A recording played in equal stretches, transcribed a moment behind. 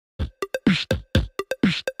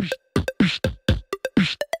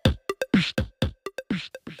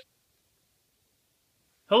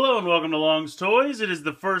and welcome to Long's Toys. It is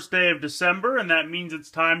the first day of December, and that means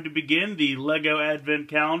it's time to begin the LEGO Advent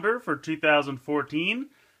Calendar for 2014.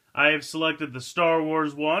 I have selected the Star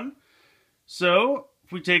Wars one. So,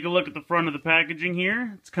 if we take a look at the front of the packaging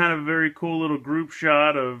here, it's kind of a very cool little group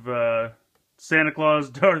shot of Santa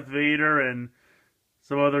Claus, Darth Vader, and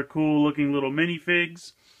some other cool looking little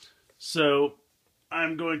minifigs. So,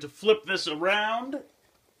 I'm going to flip this around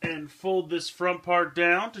and fold this front part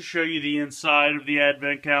down to show you the inside of the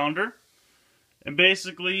Advent Calendar. And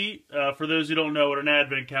basically, for those who don't know what an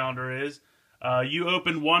Advent Calendar is, you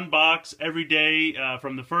open one box every day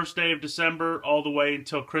from the first day of December all the way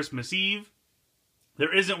until Christmas Eve.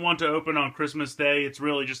 There isn't one to open on Christmas Day. It's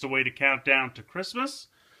really just a way to count down to Christmas.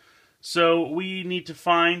 So we need to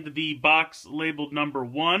find the box labeled number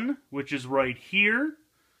 1, which is right here.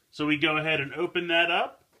 So we go ahead and open that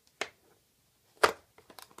up.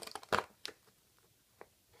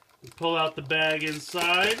 Pull out the bag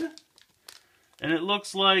inside, and it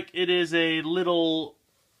looks like it is a little,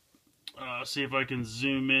 see if I can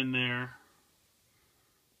zoom in there.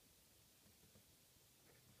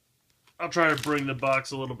 I'll try to bring the box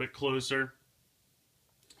a little bit closer.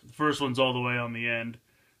 The first one's all the way on the end.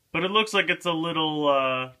 But it looks like it's a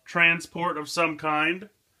little transport of some kind.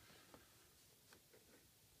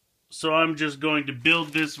 So I'm just going to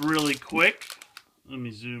build this really quick. Let me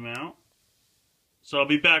zoom out. So I'll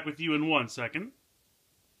be back with you in 1 second.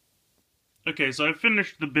 Okay, so I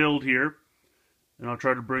finished the build here. And I'll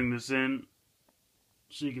try to bring this in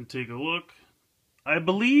so you can take a look. I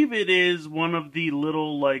believe it is one of the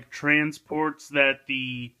little, like, transports that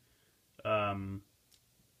the droids,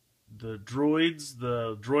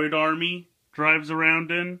 the droid army, drives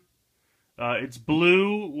around in. It's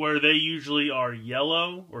blue, where they usually are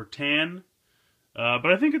yellow or tan. But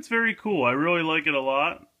I think it's very cool. I really like it a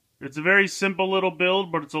lot. It's a very simple little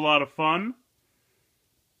build, but it's a lot of fun.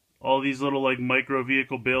 All these little, like, micro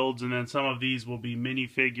vehicle builds, and then some of these will be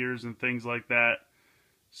minifigures and things like that.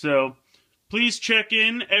 So, please check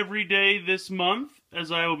in every day this month,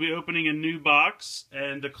 as I will be opening a new box,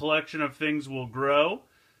 and the collection of things will grow.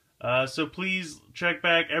 So please check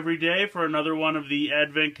back every day for another one of the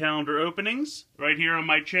Advent Calendar openings, right here on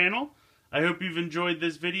my channel. I hope you've enjoyed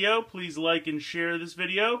this video. Please like and share this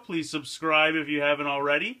video. Please subscribe if you haven't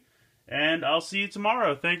already. And I'll see you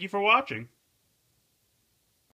tomorrow. Thank you for watching.